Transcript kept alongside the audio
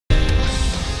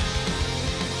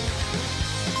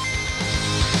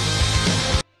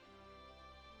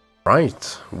Alright,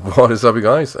 what is up you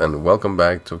guys, and welcome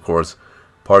back to, of course,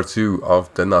 part 2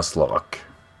 of the Nuzlocke.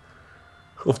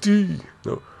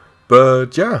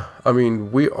 But yeah, I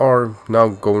mean, we are now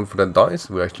going for that dice.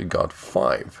 We actually got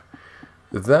 5.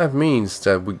 That means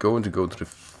that we're going to go to the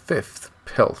 5th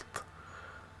pelt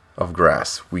of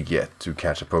grass we get to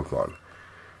catch a Pokemon.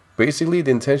 Basically,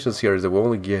 the intentions here is that we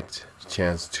only get a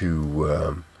chance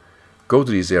to go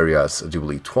to these areas, I do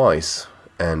believe, twice,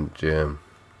 and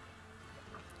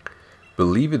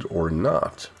believe it or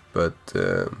not, but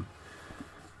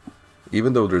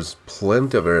even though there's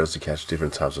plenty of areas to catch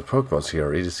different types of Pokemon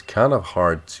here, it is kind of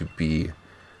hard to be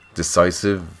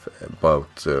decisive about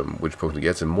which Pokemon to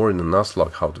get, and more in the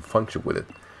Nuzlocke how to function with it.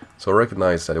 So I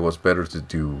recognized that it was better to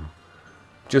do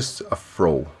just a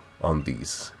throw on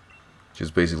these,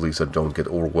 just basically so I don't get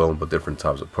overwhelmed by different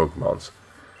types of Pokemons,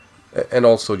 and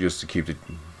also just to keep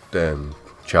the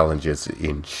challenges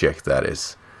in check, that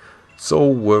is.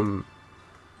 So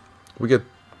we get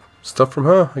stuff from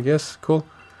her, I guess. Cool.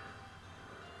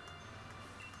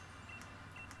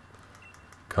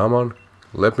 Come on,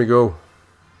 let me go.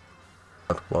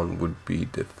 That one would be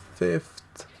the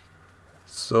 5th.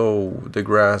 So the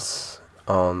grass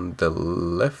on the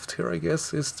left here, I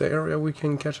guess, is the area we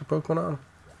can catch a Pokemon on.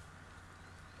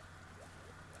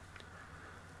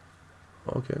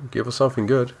 Okay, give us something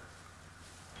good.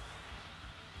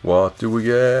 What do we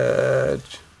get?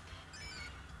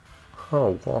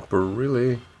 Oh, Whopper,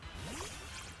 really?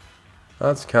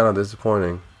 That's kind of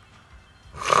disappointing.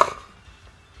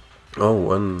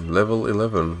 Oh, and level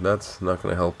 11. That's not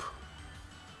gonna help.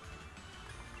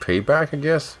 Payback, I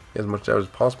guess? As much as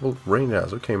possible. Rain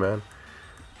Dance, okay, man.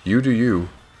 You do you.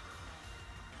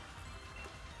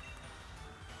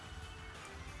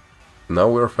 Now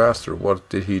we're faster. What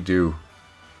did he do?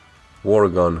 Water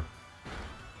gun.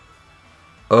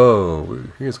 Oh,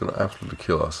 he's gonna absolutely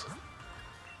kill us.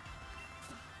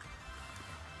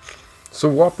 So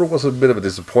Whopper was a bit of a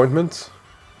disappointment.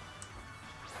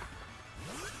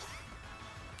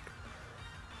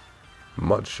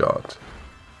 Mud shot.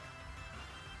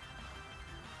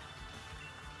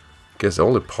 Guess the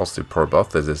only positive part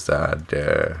about this is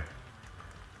that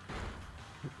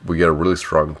we get a really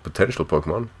strong potential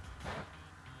Pokemon.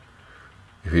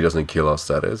 If he doesn't kill us,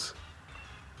 that is.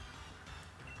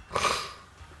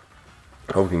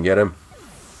 Hope we can get him.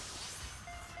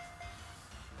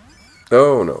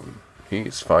 Oh no,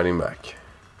 he's fighting back.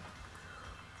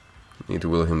 Need to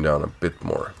will him down a bit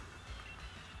more.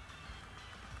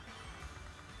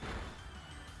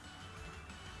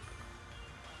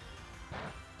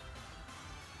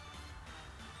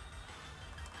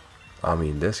 I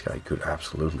mean, this guy could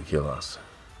absolutely kill us.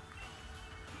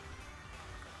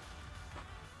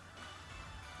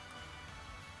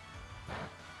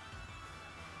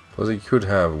 Plus he could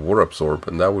have Water Absorb,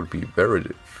 and that would be very,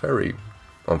 very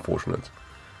unfortunate.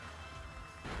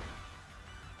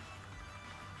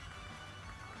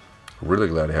 Really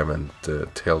glad I haven't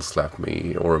tail slapped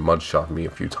me or mud shot me a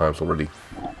few times already.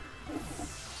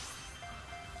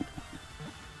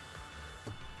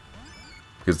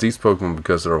 Because these Pokemon,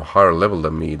 because they're a higher level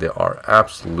than me, they are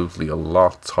absolutely a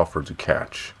lot tougher to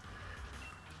catch.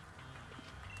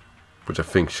 Which I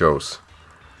think shows.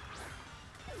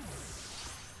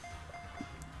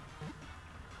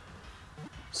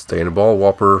 Stay in the ball,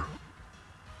 Whopper.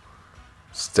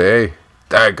 Stay.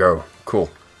 There you go. Cool.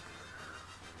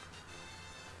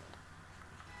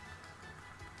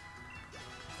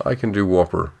 I can do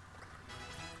Whopper.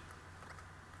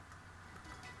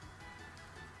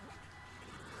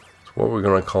 So what we're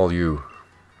gonna call you?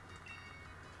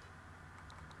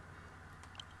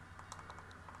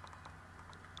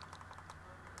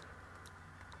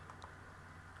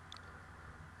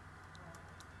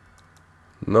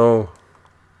 No.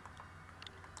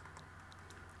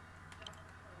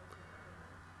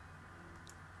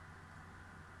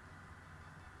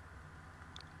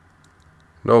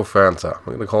 No Fanta.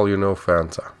 I'm gonna call you No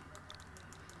Fanta.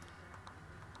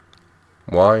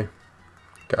 Why?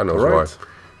 God knows why.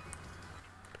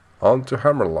 On to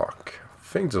Hammerlock. I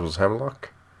think this was Hammerlock.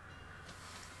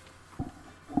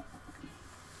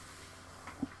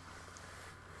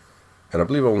 And I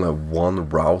believe I only have one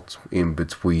route in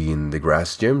between the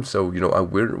grass gym, so you know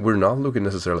we're not looking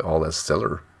necessarily all that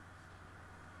stellar.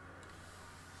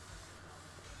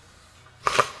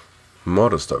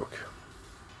 Motorstoke.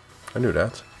 I knew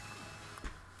that.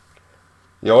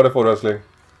 Ja, det får du, älskling.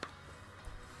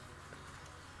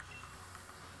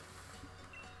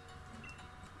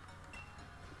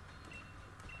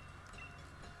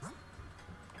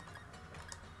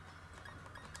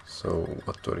 So,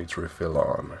 what do I need to refill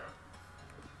on?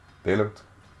 Det är lugnt.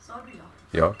 Sa du ja?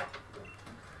 Ja.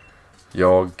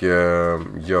 Jag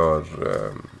gör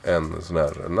en sån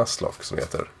här Nuzlocke som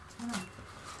heter.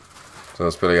 Så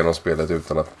jag spelar igenom spelet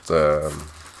utan att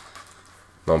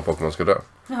någon Pokémon ska dö.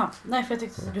 Jaha, nej för jag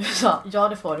tyckte du sa ja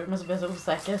det får du, men så blev jag så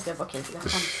osäker så jag bara okej, jag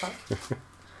chansar.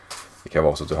 Det kan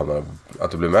vara så att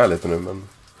att du blir med lite nu, men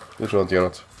jag tror inte gör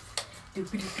något.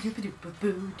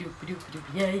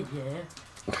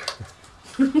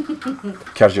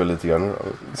 Kanske gör lite grann.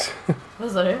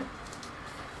 Vad sa du?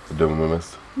 Jag dömer mig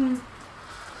mest.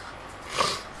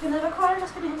 Ska ni vara kvar eller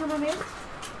ska ni hänga med mer?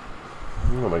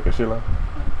 Man verkar chilla.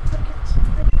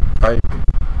 Hej.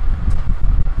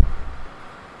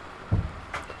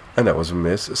 And that was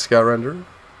Miss Skyrander.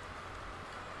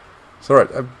 So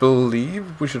right, I believe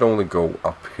we should only go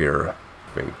up here, I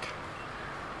think.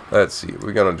 Let's see,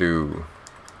 we're gonna do...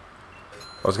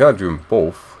 I was gonna do them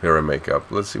both here in makeup.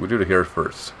 Let's see, we do the hair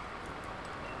first.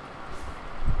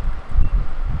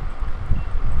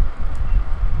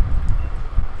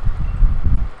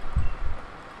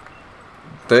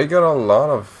 They got a lot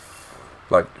of,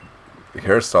 like,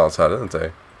 hairstyles had, didn't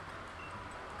they?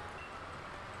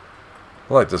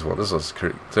 I like this one. This was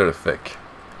clearly thick.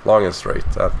 Long and straight.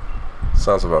 That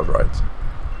sounds about right.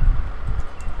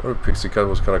 Or pixie cut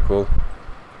was kind of cool.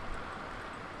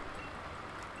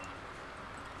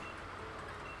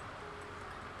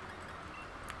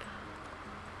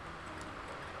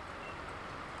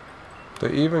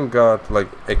 They even got like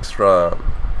extra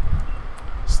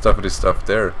stuff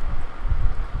there.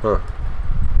 Huh.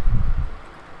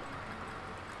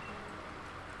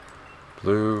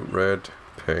 Blue, red,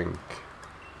 pink,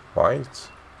 white.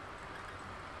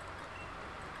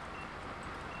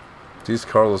 These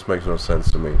colors make no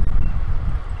sense to me.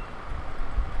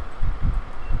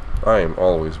 I am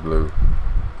always blue.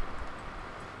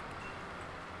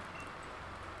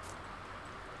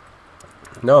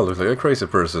 Now I look like a crazy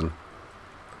person.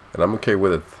 And I'm okay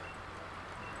with it.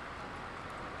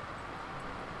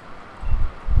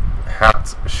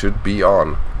 Hat should be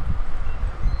on.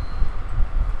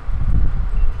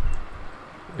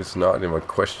 It's not even a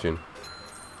question.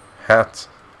 Hat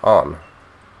on.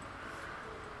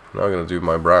 Now I'm gonna do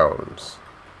my brows.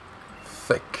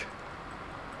 Thick.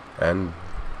 And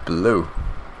blue.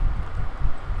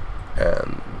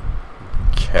 And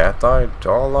cat eye,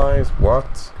 doll eyes,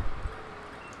 what?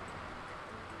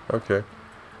 Okay.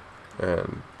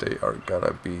 And they are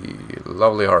gonna be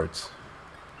lovely hearts.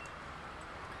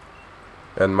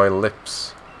 And my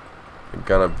lips are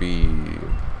gonna be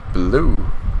blue.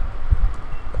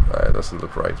 That doesn't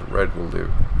look right. Red will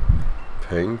do.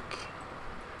 Pink.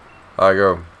 I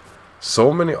go.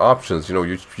 So many options. You know,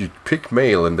 you pick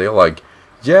male and they're like,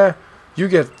 yeah, you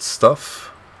get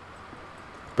stuff.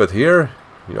 But here,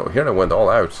 you know, here I went all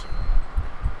out.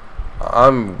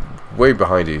 I'm way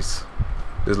behind these.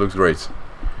 This looks great.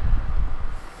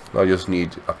 I just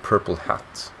need a purple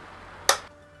hat.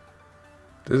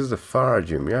 This is the fire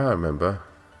gym, yeah, I remember.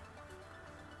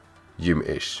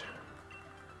 Gym-ish.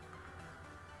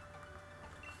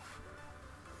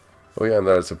 Oh yeah, and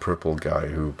there's a purple guy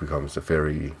who becomes the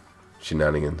fairy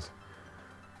shenanigans.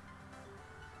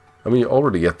 I mean, you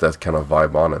already get that kind of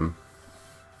vibe on him.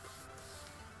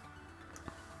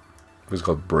 It's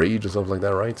called Braid or something like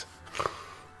that, right?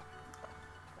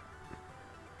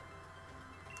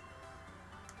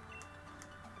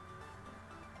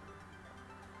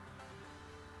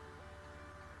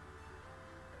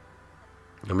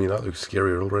 I mean, that looks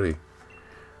scarier already.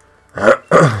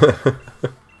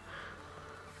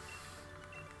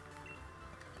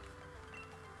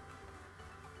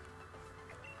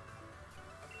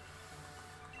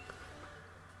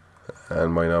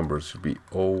 And my numbers should be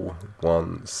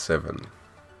 017.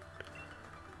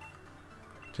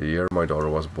 The year my daughter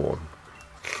was born.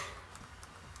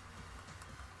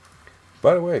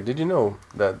 By the way, did you know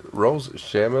that Rose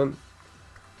Shaman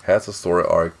has a story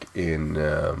arc in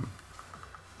the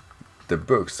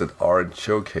books that aren't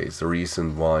showcased? The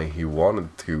reason why he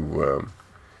wanted to,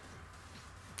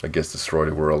 I guess, destroy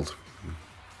the world.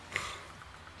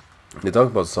 They talk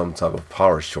about some type of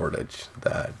power shortage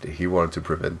that he wanted to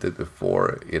prevent it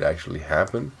before it actually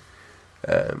happened.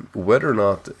 Whether or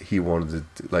not he wanted it,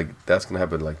 like that's gonna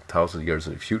happen like 1,000 years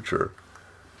in the future.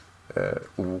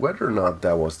 Whether or not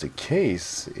that was the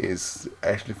case is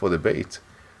actually for debate,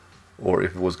 or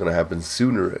if it was gonna happen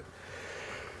sooner.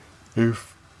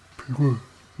 If people,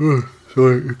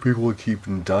 if people would keep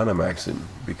Dynamaxing,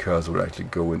 because it would actually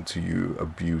go into you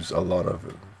abuse a lot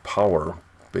of power.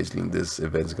 Basically, this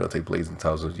event is going to take place in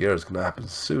 1,000 years. It's going to happen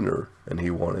sooner, and he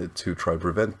wanted to try to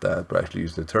prevent that by actually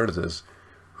using Eternatus,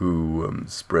 who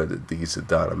spread these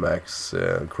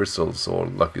Dynamax crystals or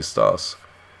lucky stars,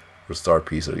 or star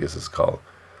piece, I guess it's called,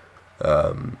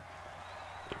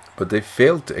 But they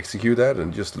failed to execute that,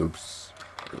 and it just looks...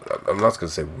 I'm not going to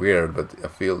say weird, but I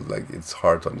feel like it's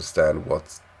hard to understand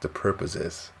what the purpose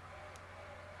is.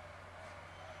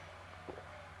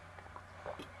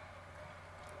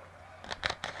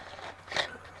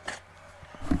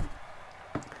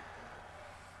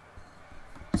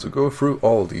 So go through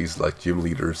all these like gym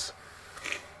leaders.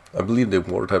 I believe the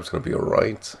water type's gonna be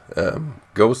alright.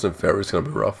 Ghost and Fairy is gonna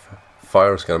be rough.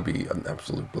 Fire is gonna be an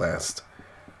absolute blast.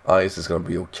 Ice is gonna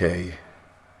be okay-ish.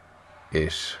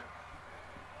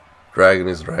 Dragon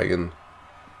is dragon.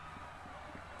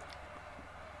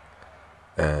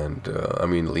 And I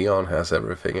mean, Leon has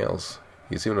everything else.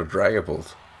 He's even a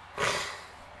Dragapult.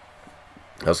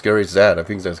 How scary is that? I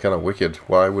think that's kind of wicked.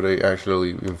 Why would they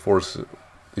actually enforce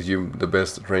you the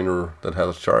best trainer that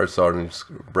has Charizard and just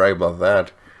brag about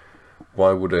that?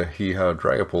 Why would he have a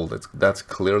Dragapult? That's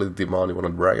clearly the demand you want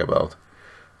to brag about.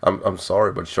 I'm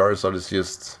sorry, but Charizard is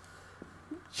just...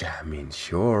 Yeah, I mean,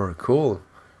 sure, cool.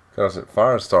 Because a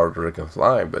fire starter can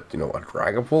fly, but you know, a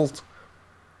Dragapult?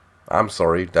 I'm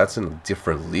sorry, that's in a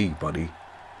different league, buddy.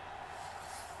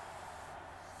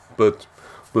 But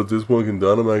this one can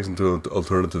Dynamax into an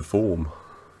alternative form.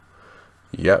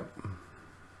 Yep.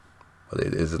 But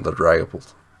it isn't a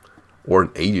Dragapult. Or an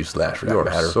Aegislash for that matter.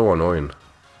 You are so annoying.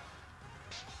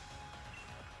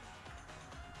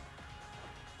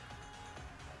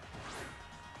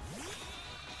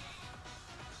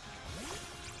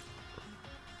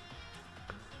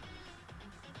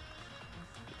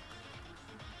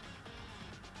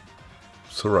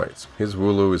 So right, his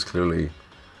Wooloo is clearly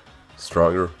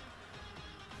stronger.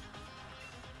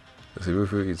 Let's see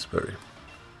if it's berry.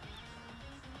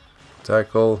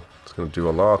 Tackle, it's gonna do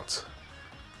a lot.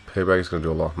 Payback is gonna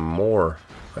do a lot more,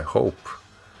 I hope.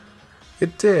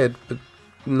 It did, but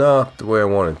not the way I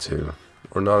wanted to.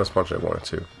 Or not as much as I wanted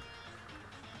to.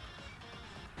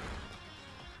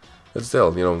 But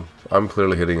still, you know, I'm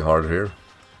clearly hitting hard here.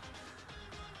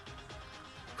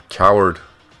 Coward.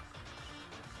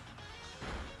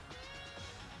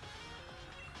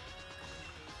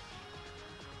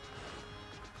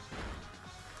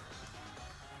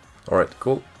 Alright,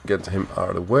 cool. Get him out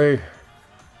of the way.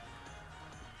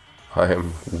 I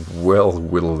am well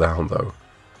whittled down though.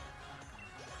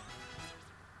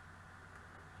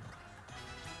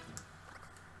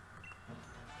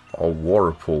 All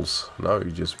water pulls. Now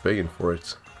you're just begging for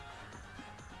it.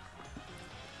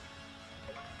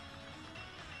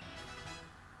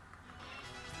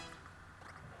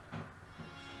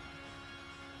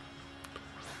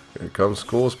 Here comes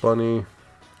Ghost Bunny.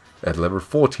 At level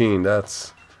 14,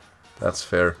 that's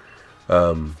fair.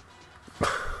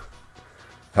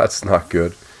 That's not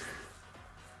good.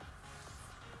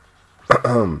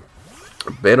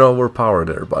 Bit overpowered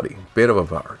there, buddy. Bit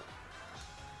overpowered.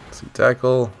 See,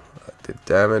 tackle. Did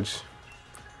damage.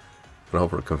 Gonna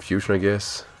hope for confusion, I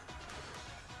guess.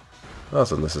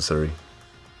 That's unnecessary.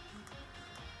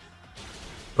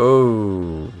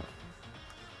 Oh.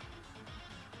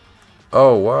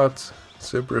 Oh, what?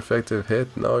 Super effective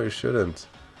hit? No, you shouldn't.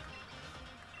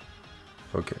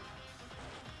 Okay.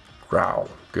 Growl.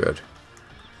 Good.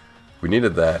 We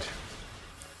needed that.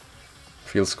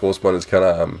 Feels Scorespawn is kind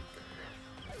of...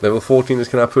 level 14 is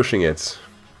kind of pushing it.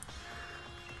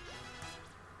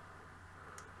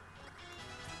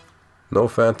 No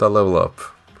Fanta level up.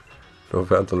 No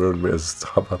Fanta learn mist.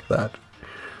 How about that?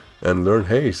 And learn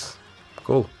haze.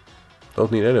 Cool.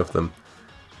 Don't need any of them.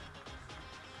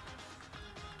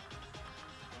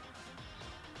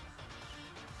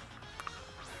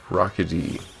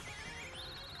 Rockety.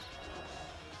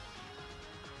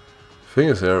 Thing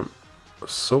is here,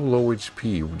 so low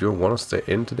HP. Do you want to stay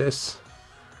into this?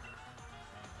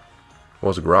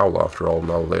 Was a growl after all,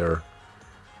 now there.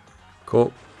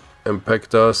 Cool.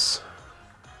 Impact us.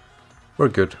 We're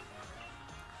good.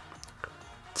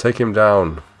 Take him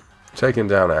down. Take him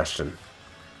down, Ashton.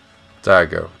 There you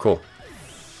go. Cool.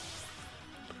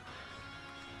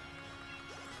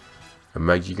 A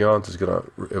Magigant is gonna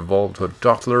evolve to a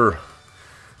Dottler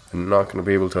and not gonna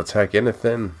be able to attack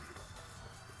anything.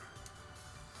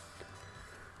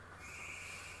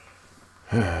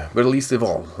 But at least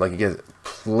evolve. Like, you get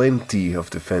plenty of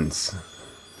defense.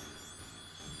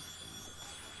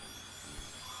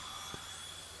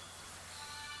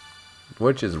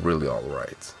 Which is really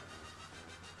alright.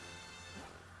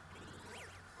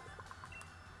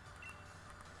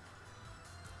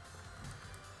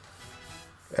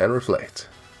 And reflect.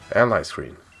 And light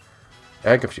screen.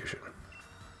 And confusion.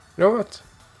 You know what?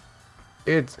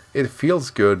 It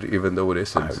feels good even though it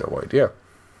isn't. I have no idea.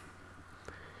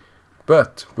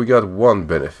 But we got one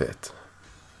benefit.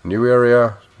 New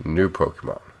area, new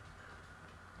Pokemon.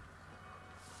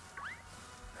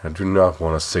 I do not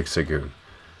want a Zigzagoon.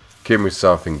 Give me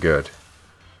something good.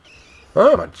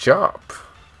 Oh, MACHOP.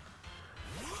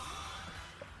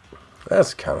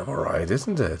 That's kind of alright,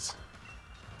 isn't it?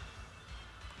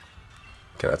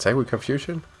 Can I attack with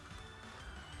confusion?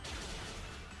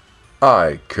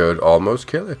 I could almost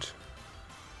kill it.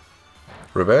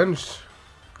 Revenge?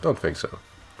 Don't think so.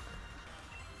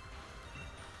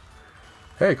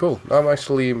 Hey, cool. I'm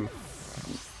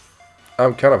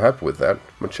kind of happy with that.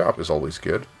 MACHOP is always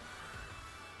good.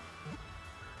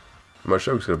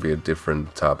 MACHOP is going to be a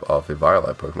different type of a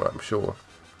Violet Pokemon, I'm sure.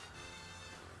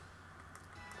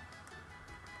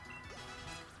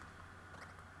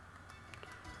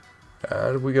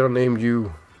 And we're going to name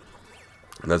you...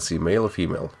 Let's see, male or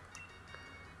female?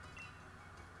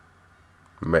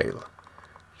 Male.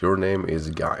 Your name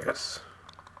is Gaius.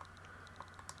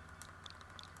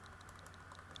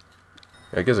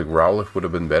 I guess a Growlithe would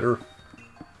have been better.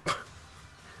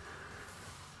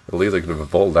 At least I could have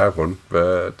evolved that one,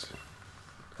 but...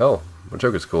 Hell,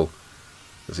 MACHOP is cool.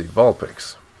 Let's see,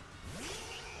 Vulpix.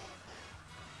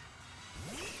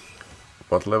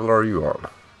 What level are you on?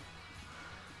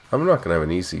 I'm not gonna have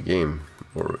an easy game.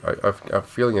 Or I'm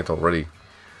feeling it already.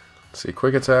 Let's see,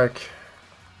 Quick Attack.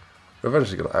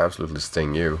 Eventually gonna absolutely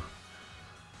sting you.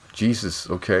 Jesus,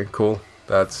 okay, cool.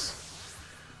 That's...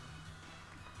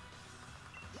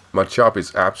 MACHOP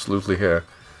is absolutely here.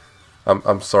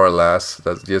 I'm sorry, lass.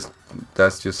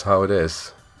 That's just how it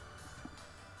is.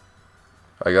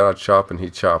 I got a chop and he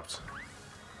chopped.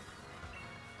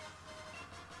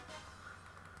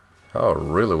 Oh, I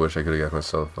really wish I could have got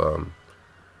myself.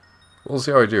 We'll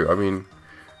see how I do. I mean,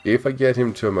 if I get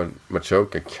him to a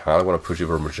MACHOP, I kind of want to push him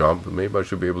for a MACHOP, but maybe I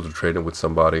should be able to trade him with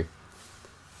somebody.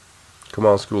 Come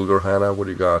on, schoolgirl Hannah, what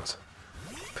do you got?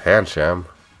 Pancham.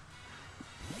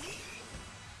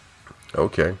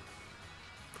 Okay.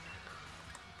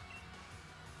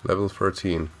 Level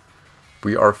 13.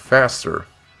 We are faster.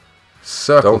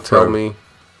 Circle, don't tell me.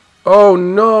 Oh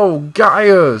no,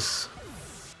 Gaius!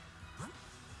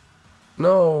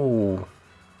 No.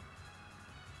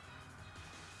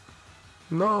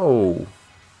 No.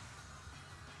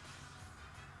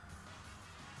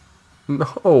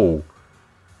 No.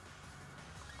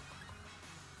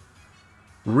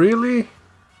 Really?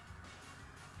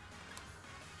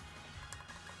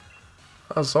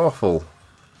 That's awful.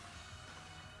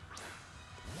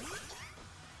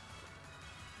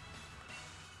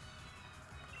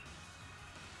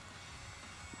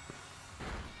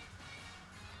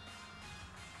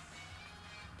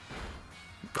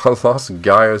 I lost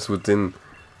Gaius within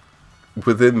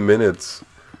minutes.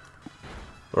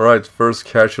 Alright, first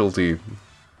casualty.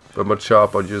 But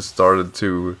MACHOP I just started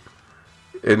to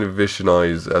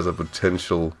envisionize as a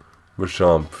potential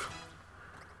MACHOP.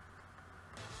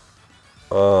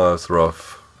 Oh, that's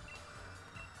rough.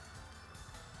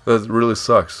 That really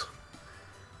sucks.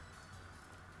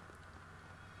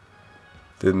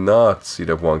 Did not see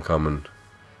that one coming.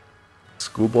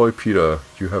 Schoolboy Peter,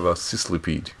 you have a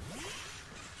Sizzlipede.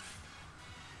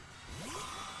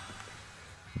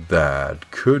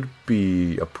 That could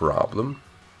be a problem.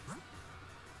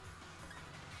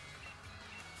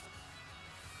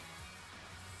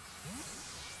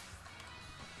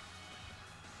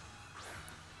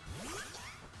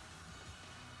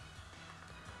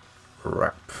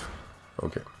 Wrap.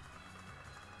 Okay.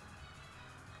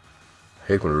 I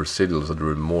hate when the residuals are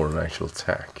doing more than actual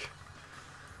attack.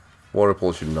 Water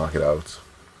Pulse should knock it out.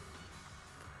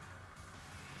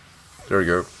 There we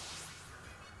go.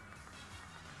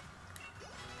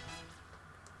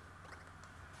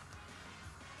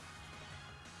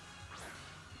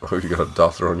 Oh, you got a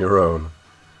Duster on your own.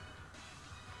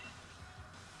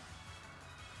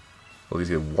 At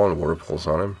least you have one Water Pulse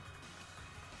on him.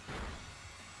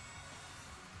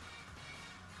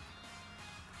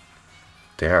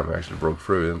 Damn, it actually broke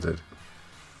through, didn't it?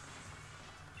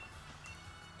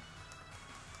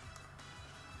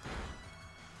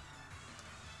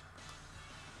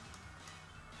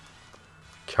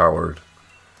 Coward.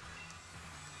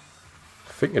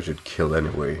 I think I should kill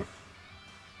anyway.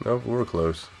 No, we're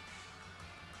close.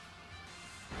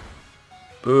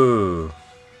 Boo.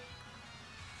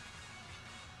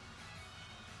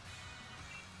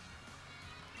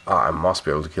 Ah, I must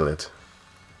be able to kill it.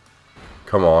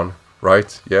 Come on.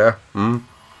 Right? Yeah?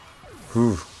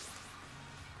 Whew.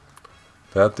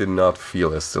 That did not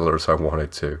feel as stellar as I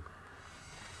wanted to.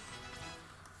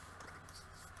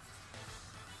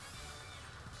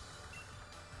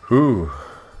 Whew.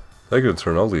 That could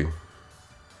turn ugly.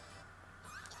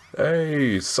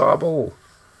 Hey, Sobble!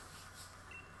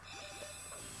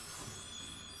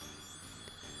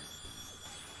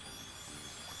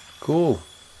 Cool.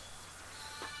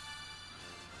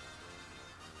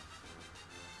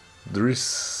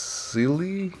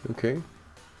 Drizzly? Okay.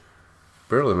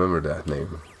 Barely remember that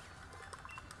name.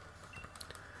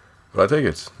 But I take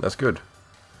it. That's good.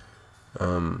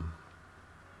 Do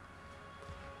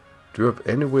you have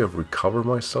any way of recover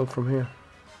myself from here?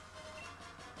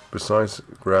 Besides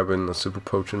grabbing a super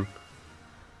potion?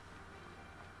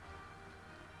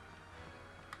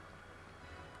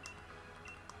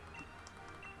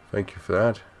 Thank you for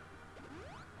that.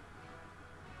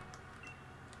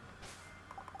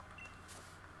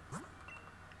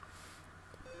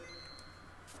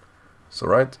 So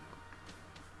right.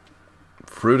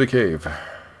 Through the cave. I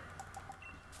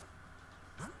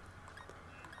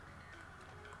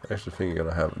actually think you're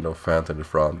gonna have no Fanta in the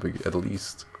front, but at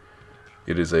least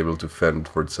it is able to fend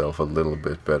for itself a little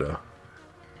bit better.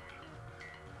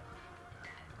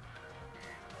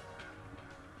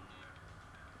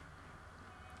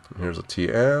 Here's a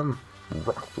TM.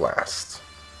 Rock Blast.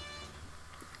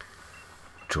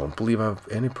 Don't believe I have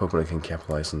any Pokemon that can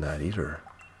capitalize on that either.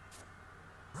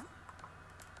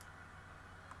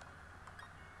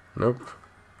 Nope.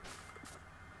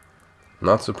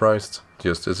 Not surprised,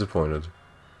 just disappointed.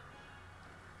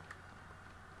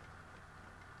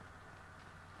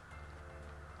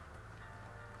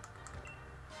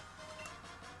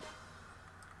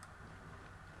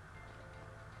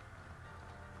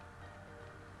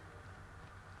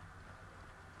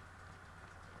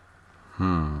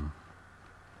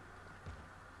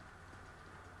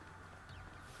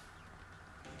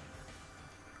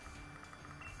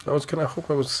 I was kind of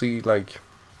hoping I would see like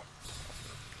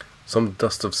some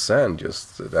dust of sand,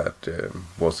 just that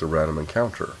was a random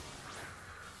encounter.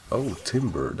 Oh,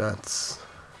 timber, that's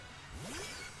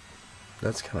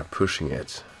kind of pushing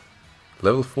it.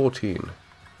 Level 14.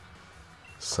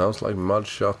 Sounds like mud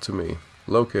shot to me.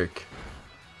 Low kick.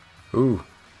 Ooh.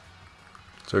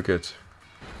 Took it.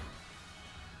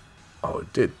 Oh,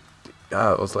 it did.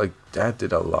 Yeah, it was like, that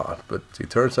did a lot, but it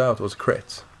turns out it was a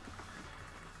crit.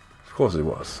 Of course it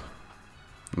was.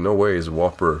 No way is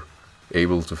Whopper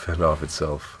able to fend off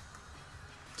itself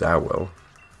that well.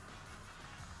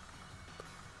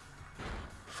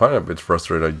 Finally a bit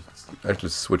frustrated, I actually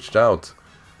switched out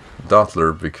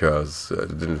Dottler because I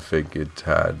didn't think it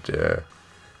had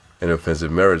any offensive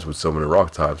merits with so many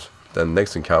rock types. Then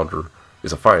next encounter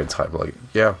is a fire type. Like,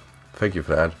 yeah, thank you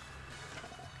for that.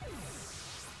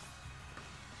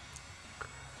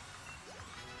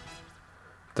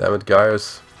 Damn it,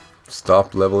 guys.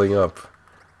 Stop leveling up.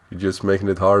 You're just making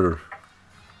it harder.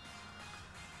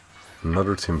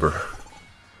 Another timber.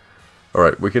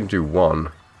 Alright, we can do 1,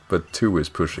 but 2 is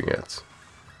pushing it.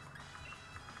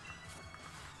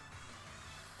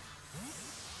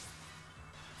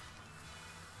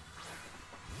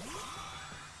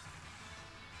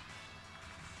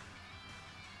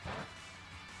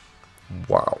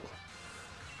 Wow.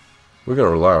 We're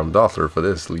gonna rely on Dottler for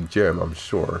this league gem, I'm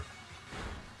sure.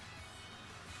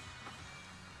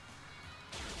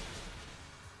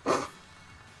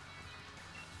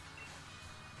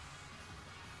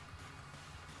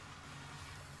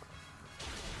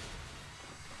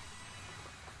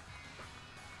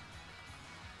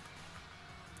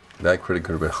 That critic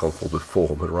could have been helpful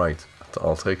before, but right,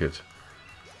 I'll take it.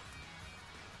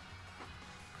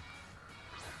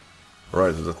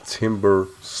 Right, the timber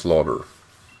slaughter.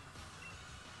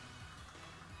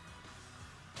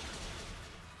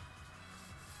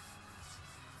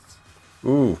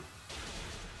 Ooh.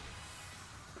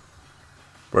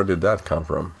 Where did that come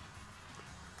from?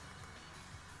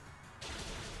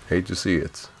 Hate to see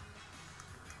it.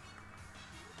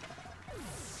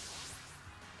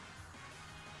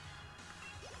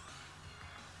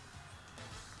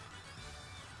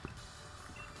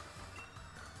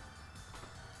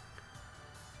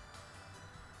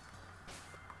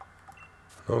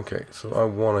 Okay, so I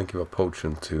want to give a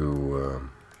potion to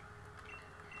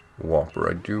Whopper.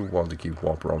 I do want to keep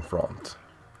Whopper on front.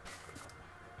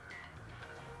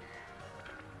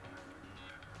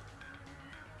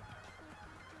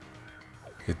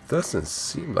 It doesn't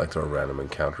seem like there are random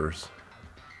encounters.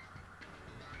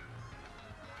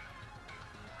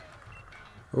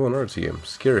 Oh, another TM.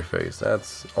 Scary Face.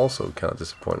 That's also kind of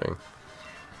disappointing.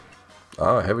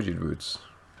 Ah, Heavy Duty Boots.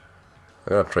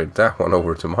 I gotta trade that one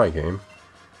over to my game.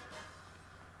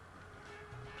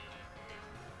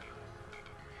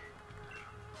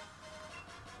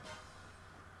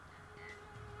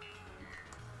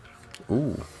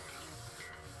 Ooh.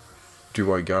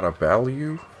 Do I got a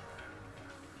value?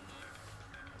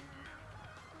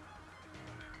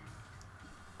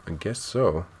 I guess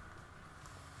so.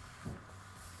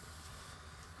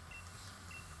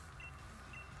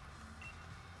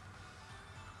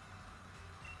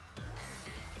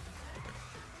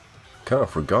 kind of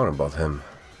forgot about him.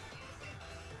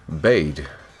 Bead.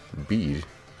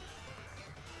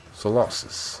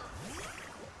 Colossus.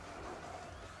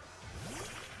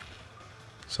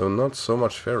 So not so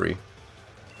much fairy.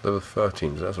 Level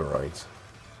 13, that's alright.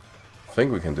 I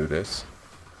think we can do this.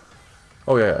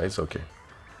 Oh yeah, it's okay.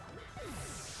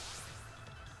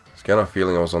 It's kind of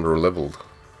feeling I was under leveled.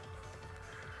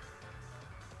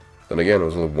 Then again, it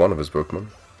was only one of his Pokemon.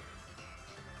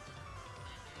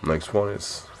 Next one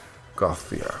is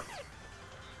Gothia.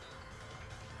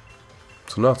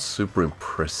 So not super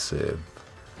impressive.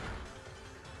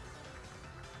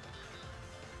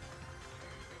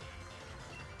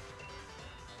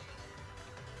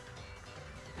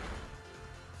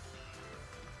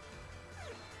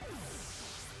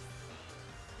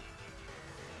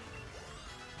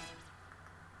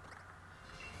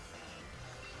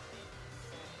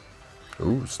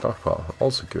 Ooh, stockpile,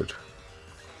 also good.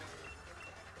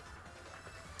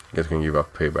 Guess we can give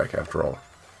up payback after all.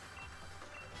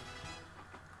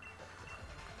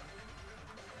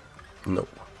 No.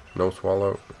 No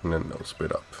swallow, and then no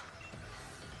spit up.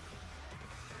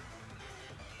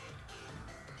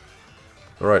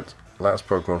 Alright, last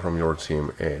Pokemon from your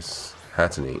team is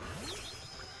Hattony.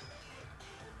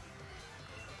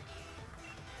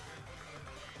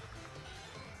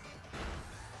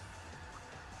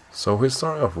 So he's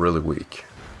starting off really weak.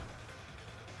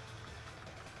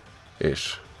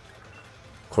 Ish.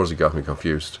 Of course he got me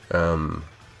confused. I'm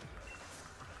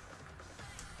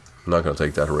not gonna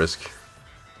take that risk.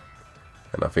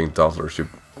 And I think Dazzler should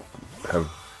have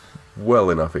well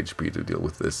enough HP to deal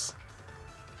with this.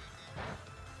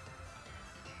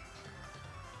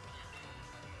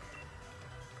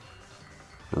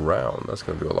 Round, that's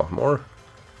gonna do a lot more.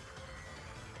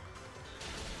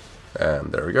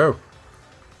 And there we go.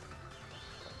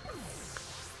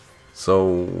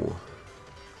 So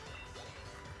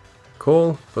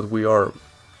cool, but we are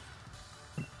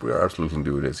absolutely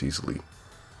doing this easily.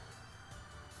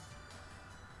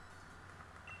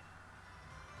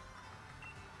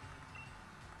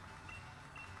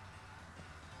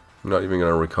 I'm not even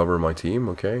gonna recover my team,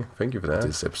 okay? Thank you for that.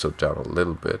 This episode down a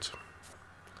little bit.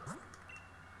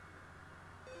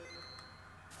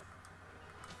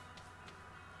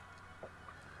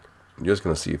 I'm just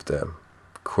gonna see if the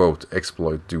quote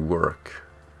exploit do work.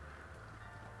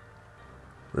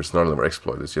 It's not an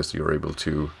exploit, it's just you're able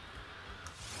to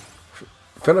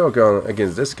fend out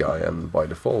against this guy, and by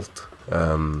default,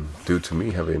 due to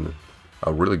me having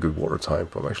a really good water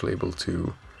type, I'm actually able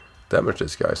to damage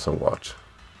this guy somewhat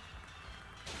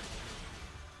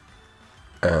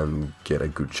and get a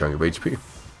good chunk of HP.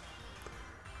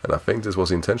 And I think this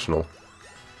was intentional.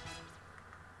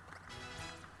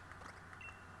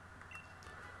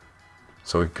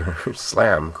 So we can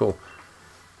slam, cool.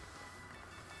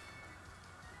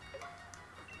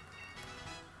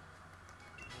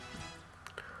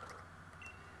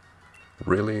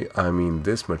 Really, I mean,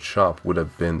 this MACHOP would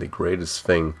have been the greatest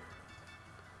thing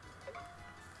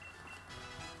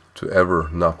to ever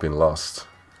not been lost.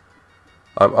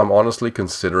 I'm honestly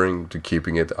considering to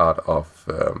keeping it out of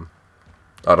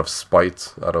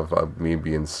spite, out of me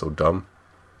being so dumb.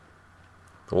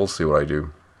 We'll see what I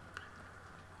do.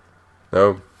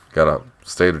 No, gotta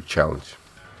stay to the challenge.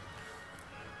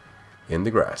 In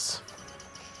the grass.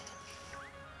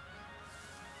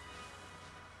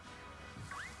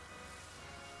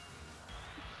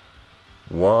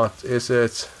 What is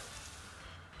it?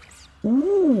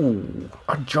 Ooh,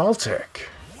 a Joltik.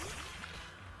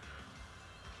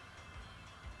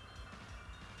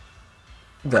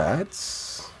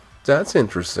 That's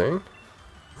interesting.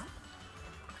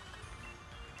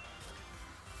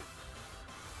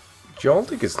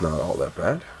 Joltik is not all that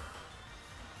bad.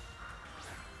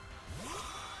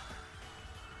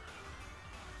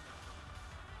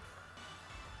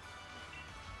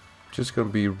 Just gonna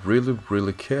be really,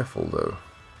 really careful though.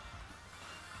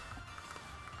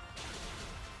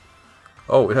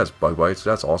 Oh, it has bug bites,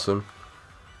 that's awesome.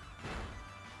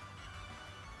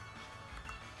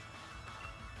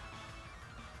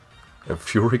 And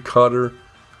Fury Cutter.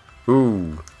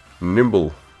 Ooh,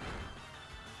 nimble.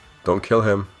 Don't kill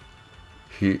him.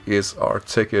 He is our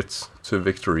ticket to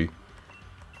victory.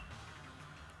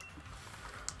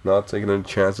 Not taking any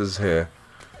chances here.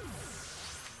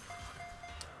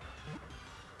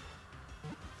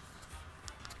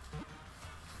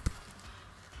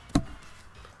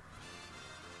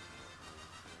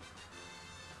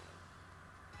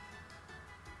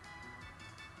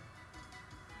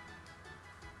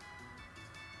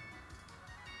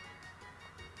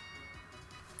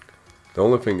 The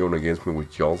only thing going against me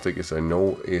with Joltik is I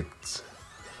know it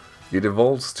It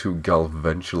evolves to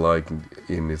Galvantula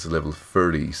in its level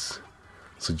 30s.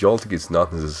 So Joltik is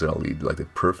not necessarily like the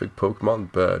perfect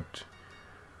Pokemon, but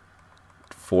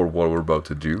for what we're about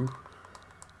to do,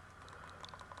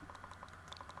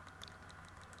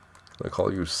 I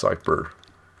call you Cyper.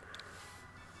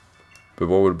 But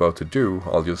what we're about to do,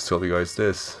 I'll just tell you guys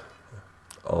this.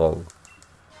 I'll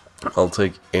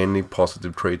take any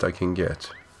positive trait I can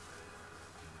get.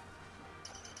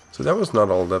 So that was not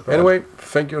all that bad. Anyway,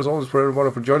 thank you as always for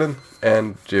everyone for joining,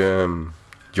 and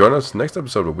join us next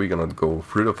episode where we're gonna go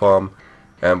through the farm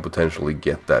and potentially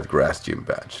get that grass gym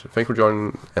badge. Thanks for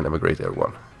joining, and have a great day,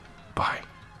 everyone. Bye.